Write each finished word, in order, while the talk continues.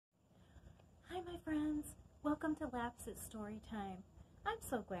Hi, my friends. Welcome to Sit Storytime. I'm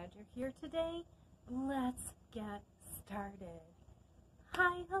so glad you're here today. Let's get started.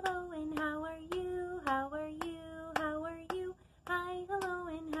 Hi, hello, and how are you? How are you? How are you? Hi, hello,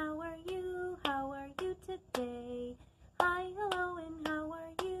 and how are you? How are you today? Hi, hello, and how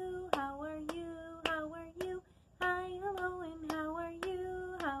are you? How are you? How are you? Hi, hello, and how are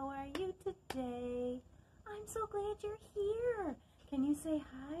you? How are you today? I'm so glad you're here. Can you say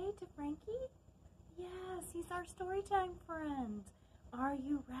hi to Frankie? Yes, he's our storytime friend. Are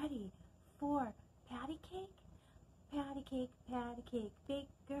you ready for patty cake? Patty cake,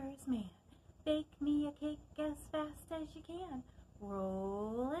 baker's man. Bake me a cake as fast as you can.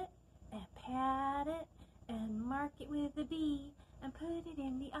 Roll it and pat it and mark it with a B and put it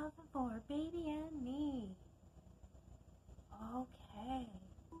in the oven for baby and me. Okay,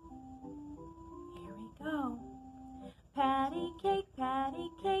 here we go. Patty cake,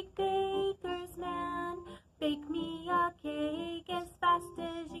 baker's man. Bake me a cake as fast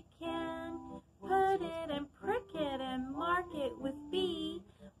as you can. Put it and prick it and mark it with B.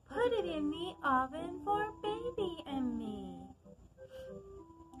 Put it in the oven for baby and me.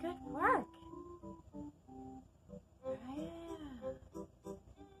 Good work.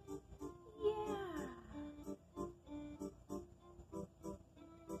 Yeah.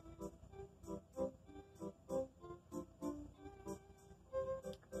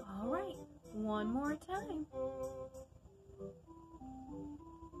 All right, one more time.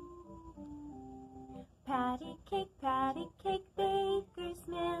 Patty cake, baker's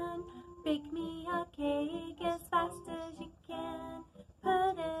man. Bake me a cake as fast as you can.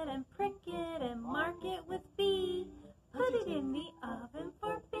 Put it and prick it and mark it with B. Put it in the oven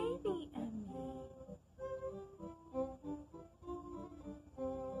for baby and me.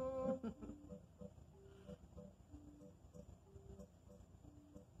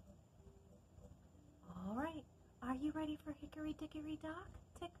 All right, are you ready for hickory dickory dock?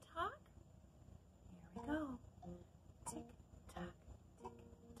 Tick tock? Here we go. Tick tock, tick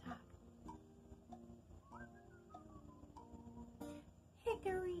tock.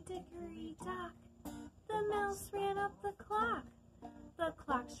 Hickory dickory dock, the mouse ran up the clock. The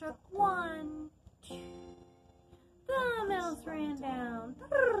clock struck 1. The mouse ran down.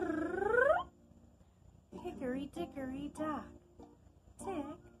 Hickory dickory dock, tick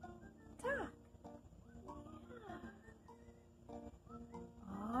tock.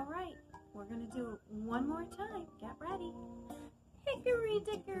 All right, we're going to do it one more time. Get ready. Hickory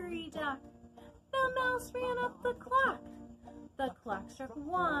dickory dock, the mouse ran up the clock. The clock struck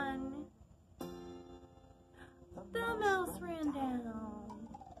 1. The mouse ran down.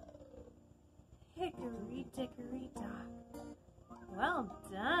 Hickory dickory dock. Well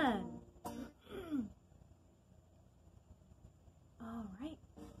done. All right,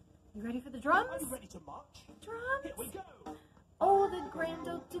 you ready for the drums? I'm ready to march. Drums. Here we go. Oh, the grand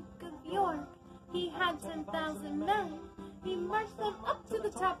old Duke of York, he had 10,000 men. He marched them up to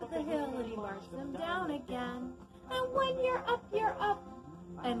the top of the hill, and he marched them down again. And when you're up, you're up.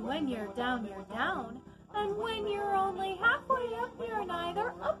 And when you're down, you're down. And when you're only halfway up, you're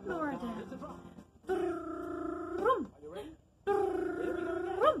neither up nor down. Brum, Are you ready?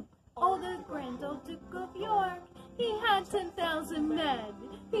 brum. Oh, the grand old Duke of York, he had 10,000 men.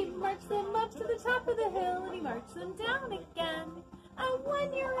 He marched them up to the top of the hill, and he marched them down again. And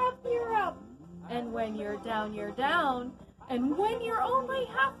when you're up, you're up. And when you're down, you're down. And when you're only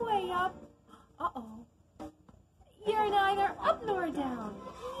halfway up, you're neither up nor down.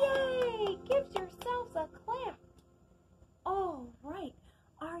 Yay! Give yourselves a clap. All right,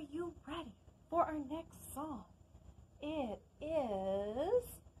 are you ready for our next song? It is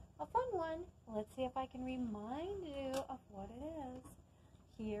a fun one. Let's see if I can remind you of what it is.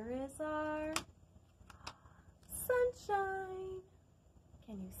 Here is our sunshine.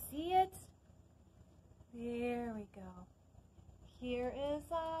 Can you see it? There we go. Here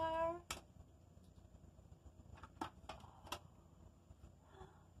is our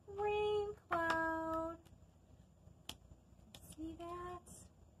rain cloud. See that?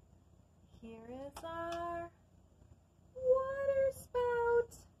 Here is our water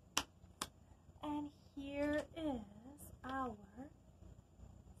spout. And here is our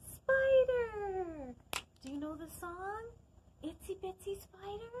spider. Do you know the song? Itsy Bitsy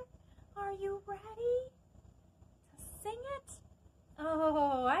Spider? Are you ready to sing it?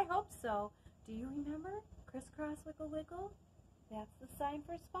 Oh, I hope so. Do you remember? Crisscross wiggle wiggle? That's the sign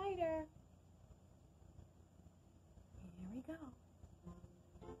for spider. Here we go.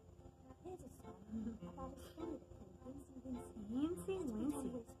 Here's a song about a spider called Eensy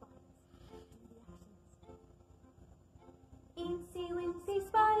Wincy. Eensy Wincy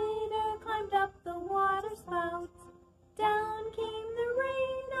Spider climbed up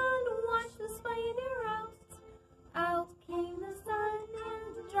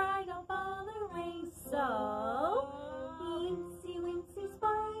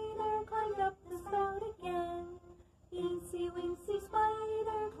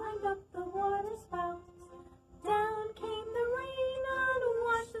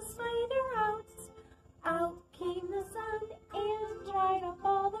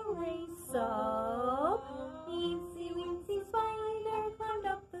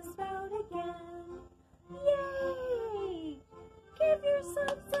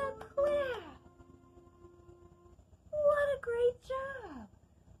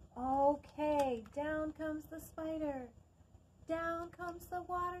comes the spider. Down comes the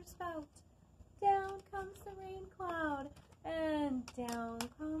water spout. Down comes the rain cloud. And down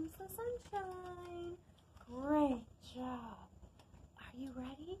comes the sunshine. Great job. Are you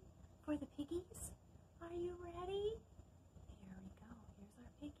ready for the piggies? Are you ready? Here we go. Here's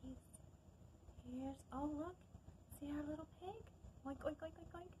our piggies. Oh look, see our little pig? Oink, oink, oink,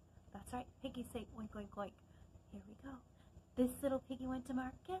 oink, oink. That's right, piggies say oink, oink, oink. Here we go. This little piggy went to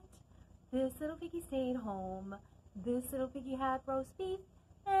market. This little piggy stayed home. This little piggy had roast beef,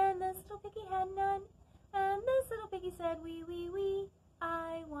 and this little piggy had none. And this little piggy said, wee, wee, wee,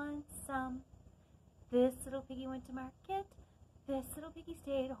 I want some. This little piggy went to market. This little piggy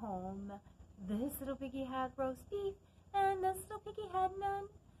stayed home. This little piggy had roast beef, and this little piggy had none.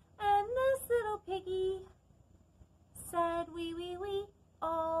 And this little piggy said, wee, wee, wee,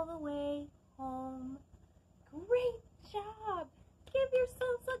 all the way home. Great job. Give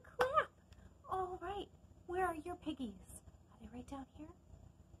yourselves a clap. All right, where are your piggies? Are they right down here?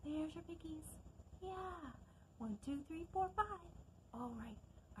 There's your piggies. Yeah. 1, 2, 3, 4, 5. All right,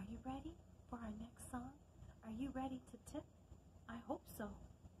 are you ready for our next song? Are you ready to tip? I hope so.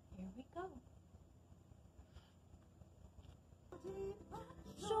 Here we go.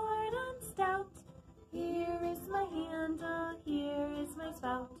 Short and stout, here is my handle, here is my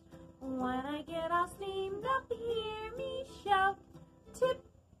spout. When I get all steamed up, hear me shout. Tip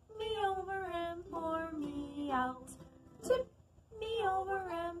me over and pour me out. Tip me over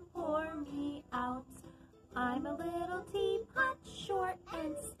and pour me out. I'm a little teapot, short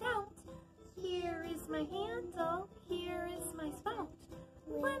and stout. Here is my handle, here is my spout.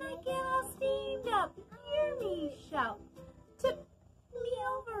 When I get all steamed up, hear me shout. Tip me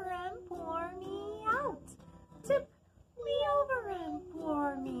over and pour me out. Tip me over and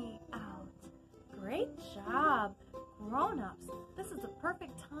pour me out. Great job, grown-ups. This is a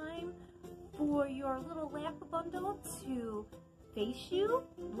perfect time for your little lap bundle to face you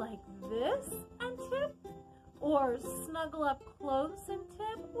like this and tip, or snuggle up close and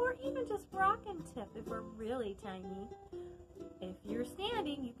tip, or even just rock and tip if we're really tiny. If you're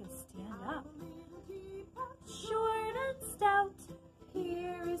standing, you can stand up. Short and stout,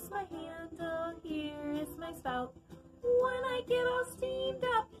 here is my handle, here is my spout. When I get all steamed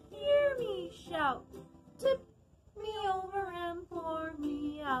up, hear me shout. Tip me over and pour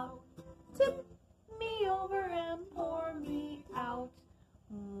me out. Tip me over and pour me out.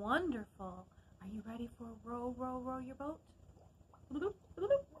 Wonderful. Are you ready for row, row, row your boat?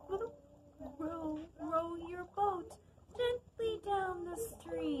 Row, row your boat gently down the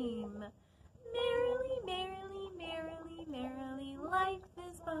stream. Merrily, merrily, merrily, merrily, life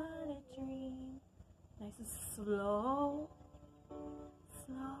is but a dream. Nice and slow,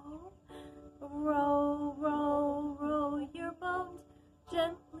 slow. Row, row, row your boat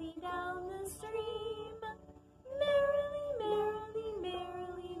gently down the stream. Merrily, merrily,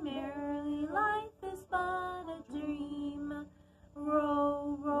 merrily, merrily, life is but a dream.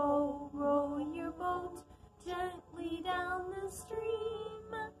 Row, row, row your boat gently down the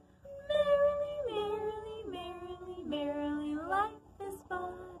stream. Merrily, merrily, merrily, merrily, life is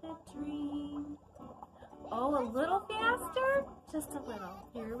but a dream. Oh, a little faster? Just a little.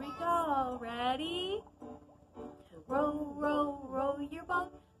 Here we go. Ready? Row, row, row your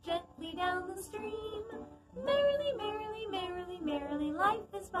boat gently down the stream. Merrily, merrily, merrily, merrily,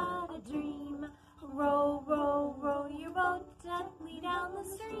 life is but a dream. Row, row, row your boat gently down the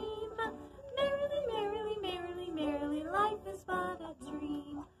stream. Merrily, merrily, merrily, merrily, life is but a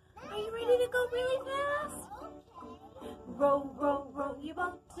dream. Are you ready to go really fast? Row, row, row your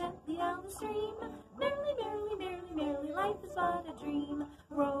boat gently down the stream. Merrily, merrily, merrily, merrily, life is but a dream.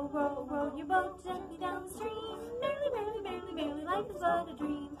 Row, row, row your boat gently down the stream. Merrily, merrily, merrily, merrily, life is but a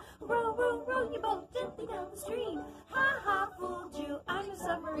dream. Row, row, row your boat gently down the stream. Ha ha, fooled you, I'm a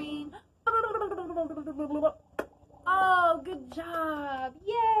submarine. Oh, good job.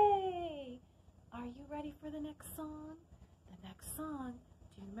 Yay! Are you ready for the next song? The next song,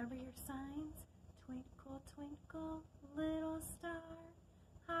 do you remember your signs? Twinkle, twinkle, little star,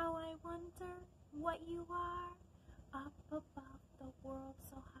 how I wonder what you are. Up above the world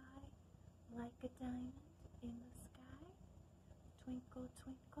so high, like a diamond in the sky. Twinkle,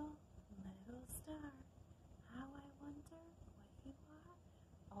 twinkle, little star, how I wonder what you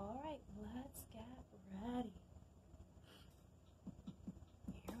are. All right, let's get ready.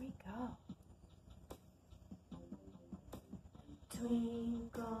 Here we go.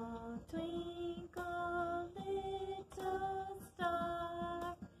 Twinkle, twinkle, little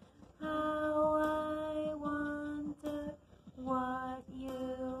star, how I wonder what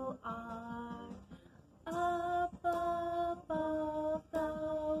you are. Up above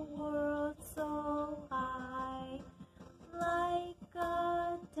the world so high,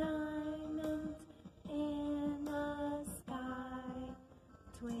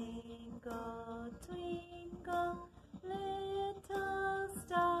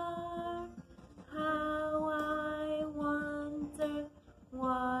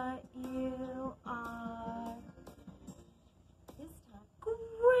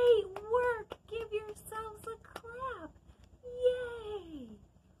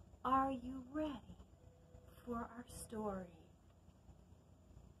 Are you ready for our story?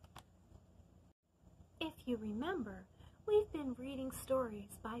 If you remember, we've been reading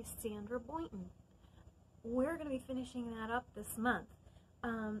stories by Sandra Boynton. We're going to be finishing that up this month.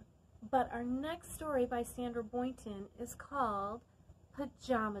 But our next story by Sandra Boynton is called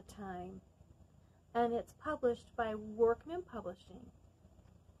Pajama Time, and it's published by Workman Publishing.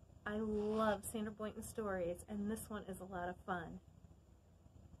 I love Sandra Boynton stories, and this one is a lot of fun.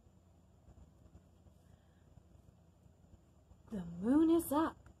 The moon is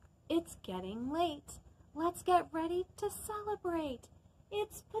up. It's getting late. Let's get ready to celebrate.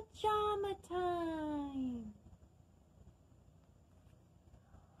 It's pajama time.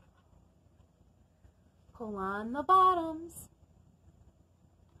 Pull on the bottoms.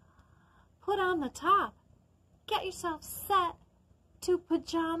 Put on the top. Get yourself set to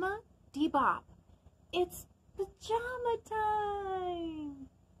pajama debop. It's pajama time.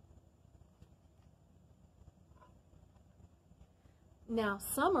 Now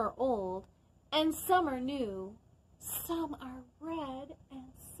some are old and some are new. Some are red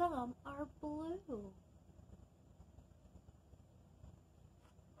and some are blue.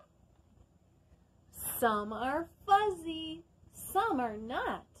 Some are fuzzy, some are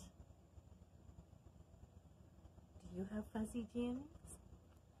not. Do you have fuzzy jammies?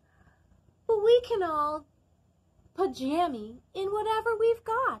 But we can all pajammy in whatever we've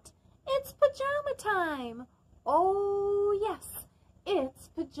got. It's pajama time. Oh yes, it's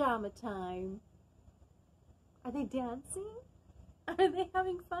pajama time. Are they dancing? Are they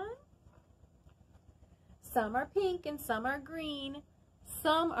having fun? Some are pink and some are green.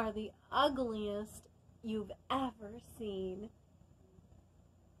 Some are the ugliest you've ever seen.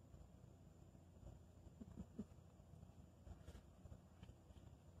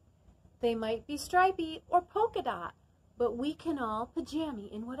 They might be stripy or polka dot, but we can all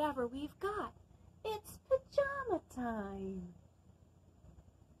pajammy in whatever we've got. It's pajama time.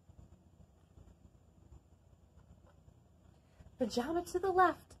 Pajama to the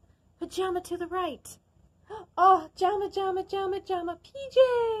left, pajama to the right. Oh, jama, jama, jama, jama,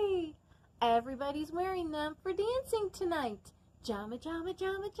 PJ! Everybody's wearing them for dancing tonight. Jama, jama,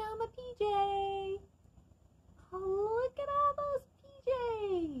 jama, jama, PJ! Oh, look at all those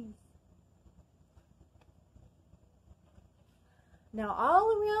PJs! Now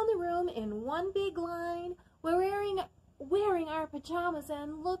all around the room in one big line, we're wearing our pajamas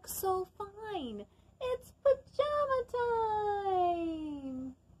and look so fine. It's pajama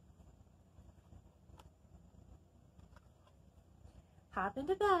time! Hop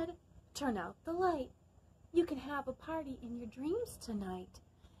into bed, turn out the light. You can have a party in your dreams tonight.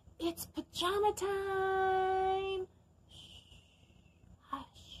 It's pajama time! Shh,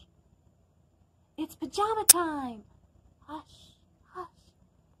 hush. It's pajama time! Hush, hush.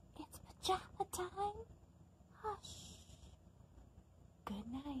 It's pajama time! Hush.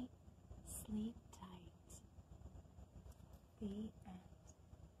 Good night. Sleep tight. The end.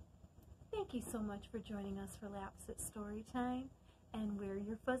 Thank you so much for joining us for Laps at Storytime, and wear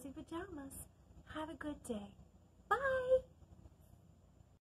your fuzzy pajamas. Have a good day. Bye!